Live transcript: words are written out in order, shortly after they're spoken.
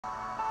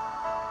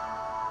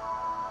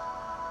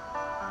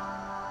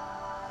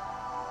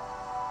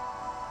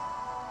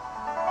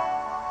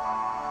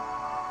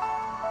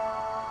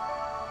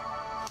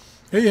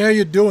Hey, how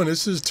you doing?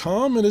 This is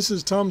Tom, and this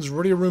is Tom's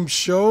Radio Room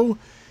Show.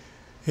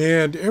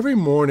 And every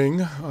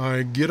morning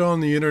I get on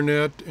the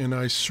internet and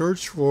I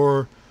search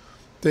for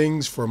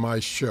things for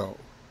my show.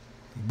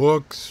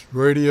 Books,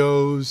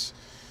 radios,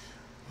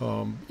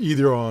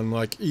 either on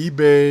like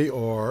eBay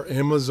or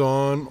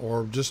Amazon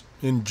or just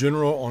in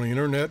general on the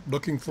internet,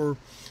 looking for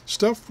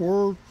stuff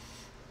for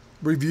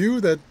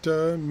review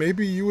that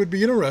maybe you would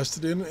be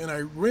interested in. And I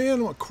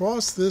ran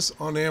across this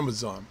on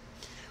Amazon.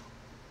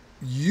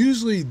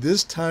 Usually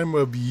this time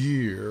of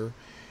year,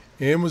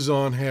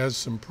 Amazon has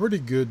some pretty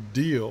good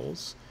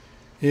deals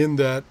in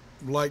that,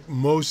 like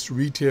most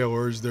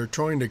retailers, they're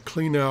trying to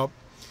clean out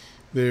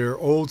their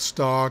old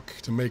stock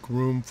to make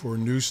room for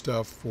new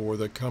stuff for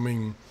the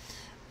coming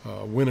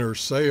winter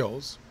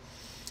sales.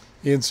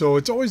 And so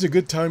it's always a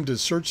good time to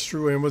search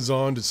through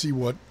Amazon to see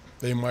what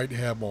they might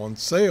have on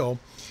sale.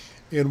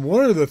 And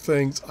one of the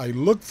things I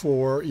look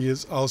for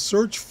is I'll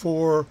search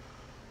for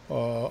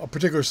a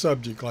particular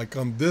subject. Like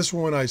on this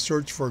one, I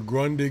searched for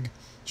Grundig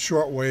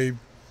shortwave,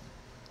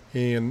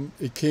 and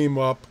it came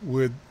up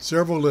with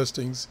several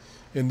listings,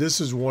 and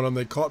this is one of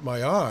them that caught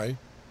my eye.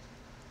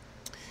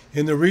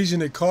 And the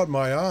reason it caught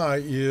my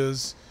eye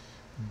is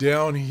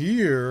down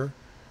here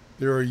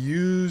there are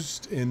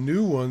used and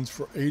new ones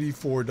for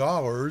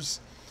 $84,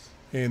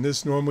 and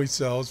this normally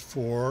sells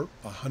for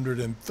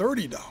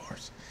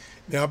 $130.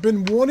 Now I've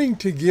been wanting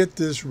to get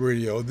this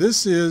radio.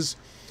 This is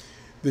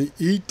the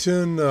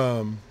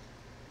Eaton,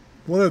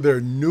 one of their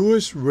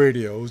newest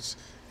radios.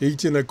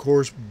 Eaton, of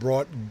course,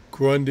 brought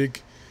Grundig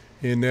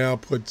and now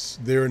puts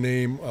their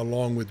name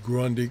along with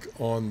Grundig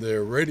on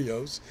their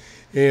radios.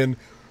 And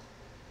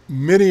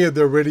many of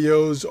their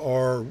radios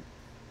are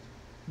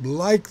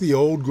like the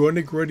old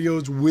Grundig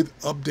radios with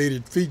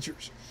updated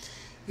features.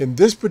 And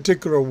this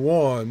particular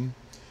one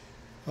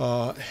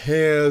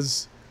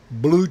has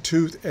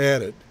Bluetooth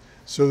added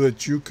so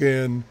that you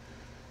can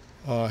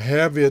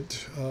have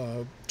it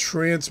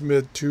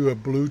transmit to a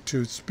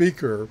Bluetooth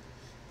speaker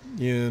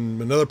in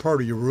another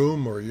part of your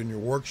room or in your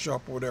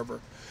workshop or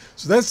whatever.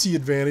 So that's the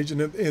advantage.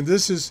 And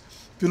this is,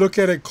 if you look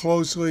at it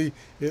closely,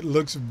 it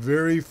looks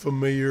very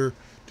familiar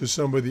to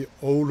some of the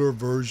older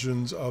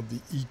versions of the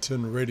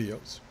Eaton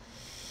radios.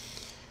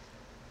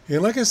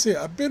 And like I say,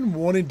 I've been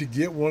wanting to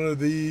get one of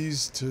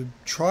these to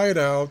try it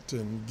out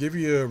and give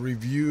you a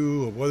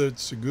review of whether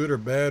it's a good or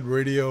bad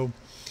radio.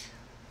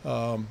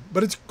 But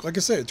it's, like I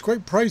say, it's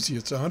quite pricey.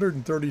 It's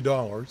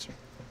 $130.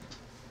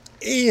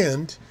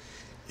 And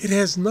it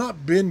has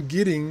not been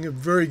getting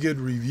very good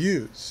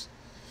reviews.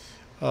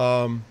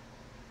 And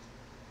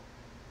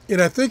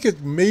I think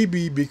it may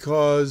be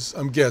because,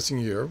 I'm guessing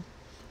here,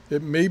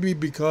 it may be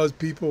because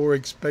people are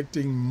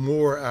expecting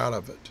more out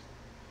of it,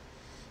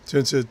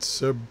 since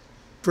it's a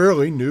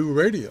fairly new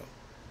radio.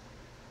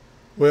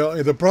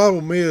 Well, the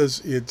problem is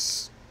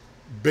it's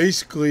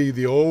basically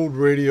the old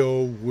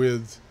radio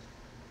with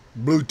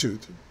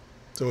Bluetooth.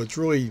 So it's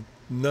really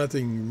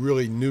nothing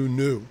really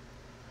new.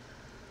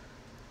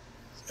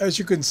 As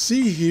you can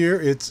see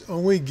here, it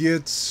only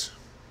gets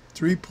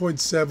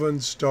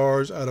 3.7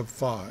 stars out of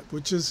 5,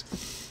 which is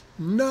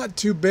not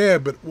too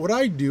bad. But what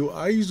I do,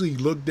 I usually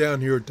look down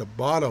here at the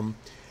bottom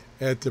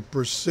at the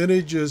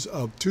percentages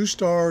of 2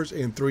 stars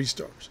and 3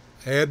 stars.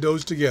 Add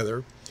those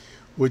together,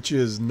 which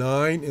is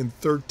 9 and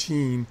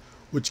 13,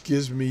 which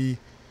gives me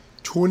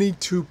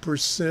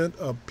 22%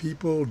 of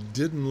people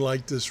didn't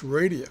like this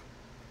radio.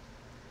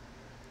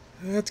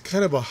 That's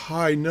kind of a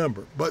high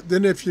number. But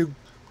then if you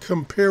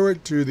compare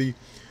it to the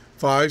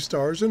 5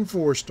 stars and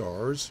 4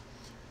 stars,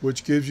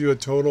 which gives you a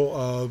total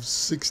of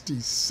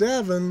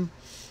 67,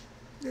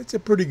 it's a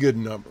pretty good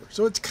number.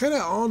 So it's kind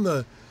of on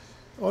the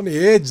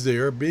edge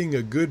there, being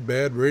a good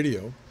bad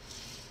radio.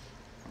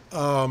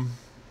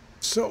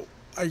 So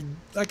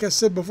like I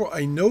said before,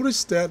 I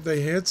noticed that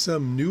they had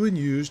some new and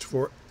used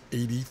for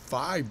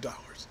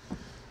 $85.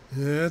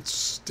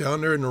 That's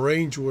down there in the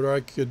range where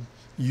I could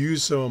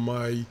use some of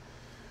my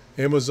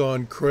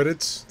Amazon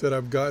credits that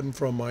I've gotten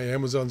from my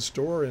Amazon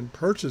store and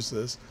purchase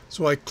this.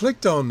 So I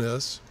clicked on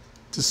this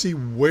to see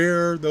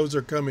where those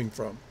are coming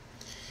from.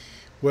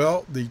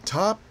 Well, the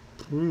top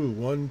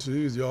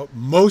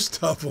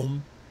most of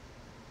them,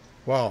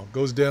 wow,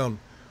 goes down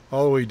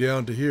all the way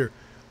down to here.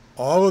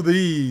 All of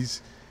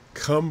these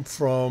come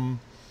from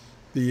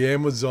the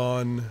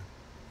Amazon,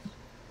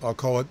 I'll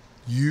call it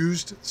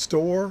used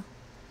store,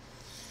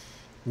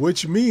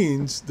 which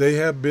means they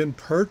have been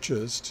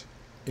purchased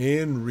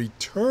and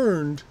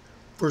returned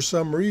for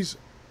some reason.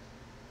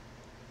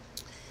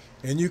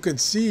 And you can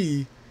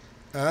see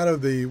out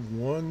of the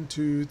 1,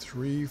 2,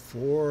 3,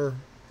 4,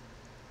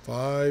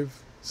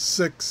 5,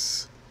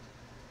 6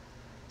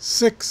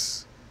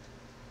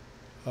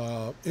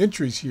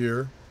 entries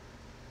here,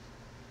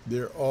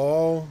 they're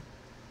all,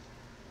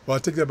 well, I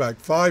take that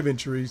back, 5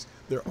 entries.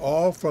 They're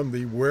all from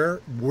the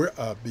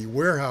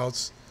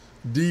warehouse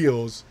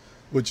deals,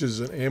 which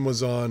is an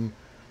Amazon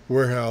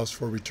warehouse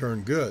for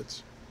return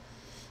goods.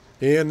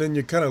 And then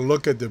you kind of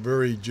look at the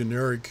very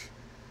generic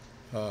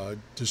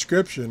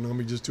description. Let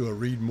me just do a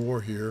read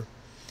more here.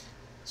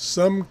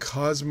 Some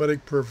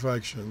cosmetic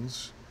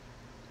perfections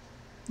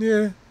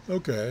Yeah,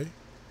 okay.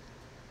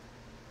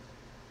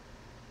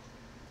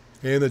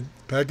 And the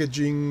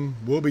packaging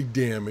will be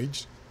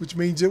damaged, which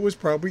means it was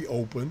probably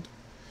opened.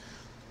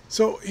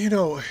 So,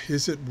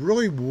 is it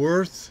really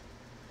worth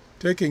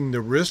taking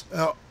the risk?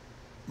 Now,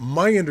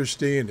 my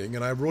understanding,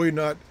 and I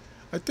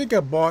think I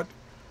bought,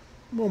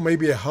 well,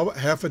 maybe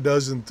half a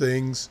dozen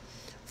things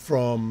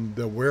from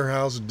the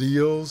warehouse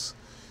deals,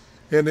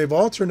 and they've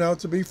all turned out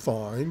to be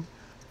fine.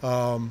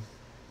 Um,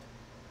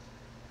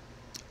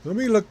 let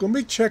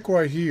me check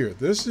right here.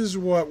 This is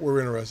what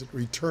we're interested in,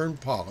 return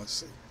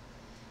policy.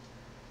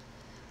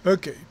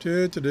 Okay,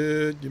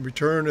 you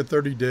return in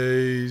 30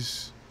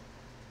 days.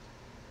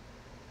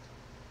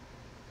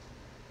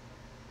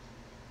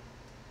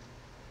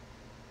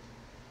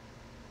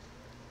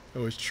 I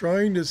was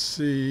trying to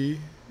see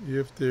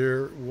if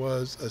there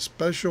was a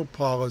special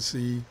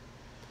policy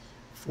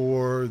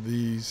for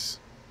these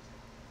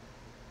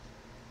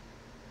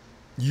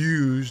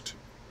used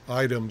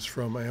items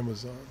from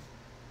Amazon.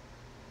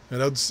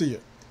 And I'd see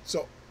it.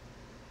 So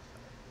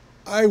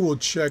I will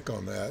check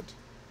on that.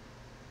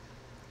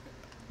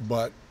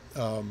 But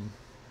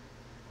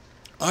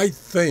I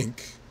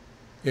think,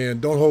 and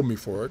don't hold me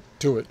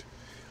to it,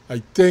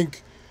 I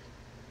think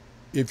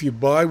if you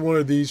buy one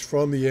of these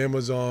from the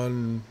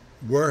Amazon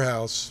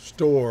warehouse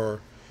store,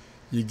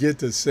 you get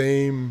the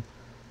same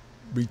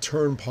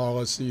return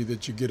policy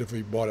that you get if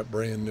you bought it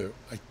brand new.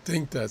 I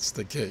think that's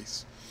the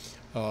case.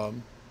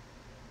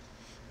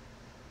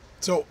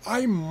 So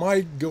I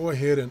might go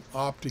ahead and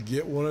opt to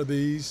get one of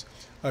these.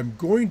 I'm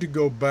going to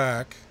go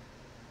back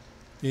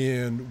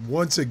and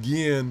once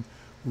again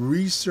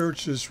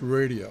research this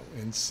radio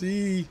and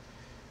see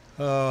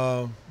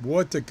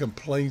what the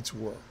complaints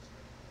were.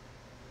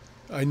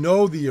 I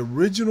know the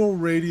original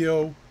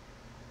radio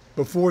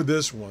before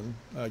this one,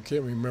 I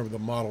can't remember the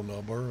model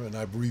number, and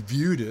I've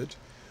reviewed it.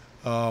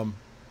 I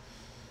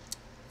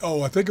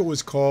think it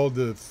was called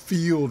the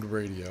Field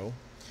Radio.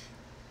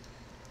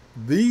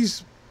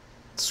 These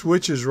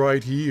switches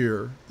right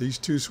here, these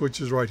two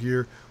switches right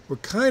here, were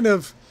kind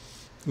of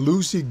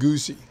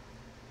loosey-goosey.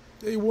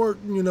 They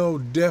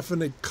weren't,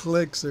 definite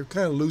clicks. They're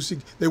kind of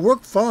loosey. They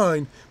worked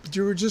fine, but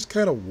you were just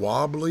kind of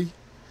wobbly.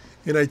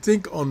 And I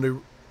think on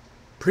the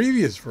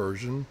previous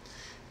version,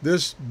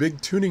 this big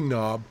tuning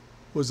knob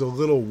was a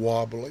little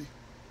wobbly.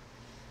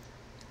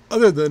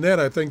 Other than that,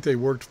 I think they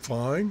worked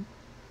fine.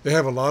 They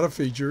have a lot of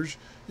features.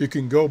 You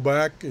can go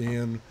back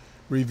and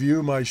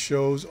review my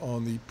shows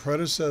on the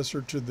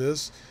predecessor to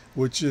this,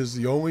 which is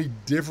the only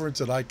difference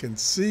that I can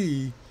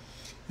see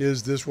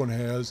is this one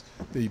has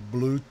the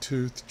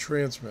Bluetooth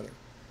transmitter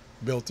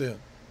built in.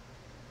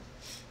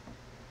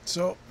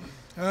 So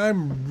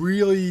I'm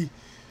really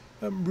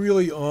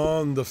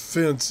on the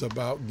fence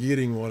about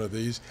getting one of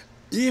these.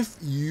 If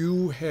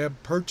you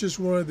have purchased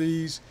one of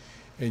these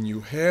and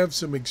you have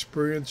some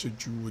experience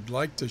that you would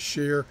like to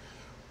share,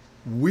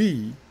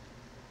 me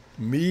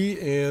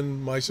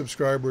and my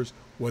subscribers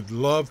would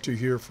love to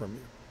hear from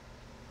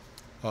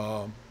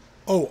you.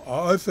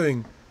 Other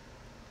thing,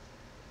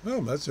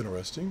 that's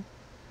interesting.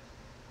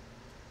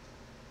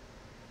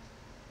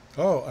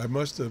 I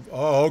must have,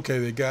 okay,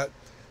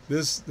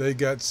 they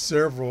got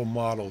several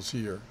models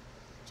here.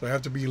 So I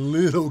have to be a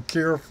little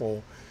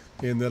careful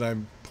in that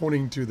I'm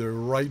pointing to the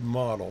right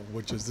model,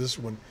 which is this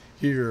one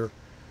here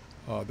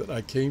that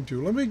I came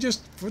to. Let me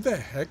just, for the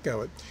heck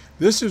of it,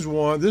 this is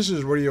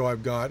radio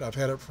I've got. I've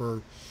had it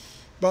for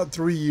about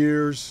 3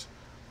 years.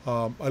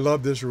 I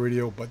love this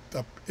radio, but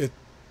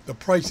the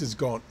price has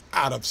gone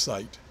out of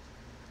sight.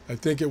 I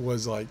think it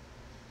was like,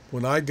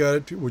 when I got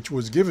it, which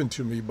was given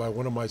to me by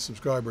one of my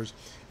subscribers,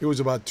 it was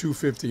about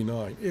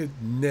 $259. It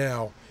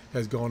now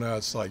has gone out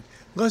of sight.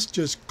 Let's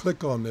just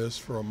click on this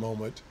for a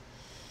moment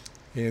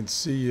and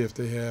see if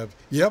they have.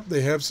 Yep,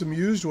 they have some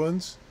used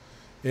ones,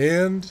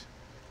 and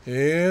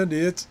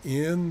it's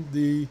in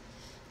the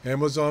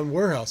Amazon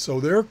warehouse. So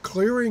they're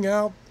clearing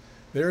out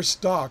their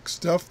stock,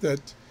 stuff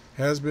that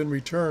has been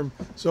returned.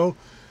 So,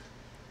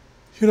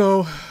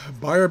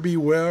 buyer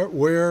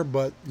beware,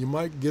 but you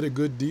might get a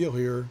good deal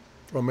here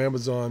from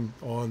Amazon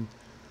on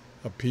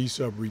a piece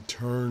of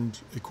returned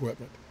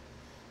equipment.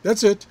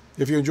 That's it.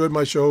 If you enjoyed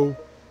my show,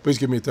 please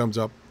give me a thumbs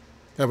up.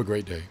 Have a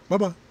great day.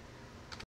 Bye-bye.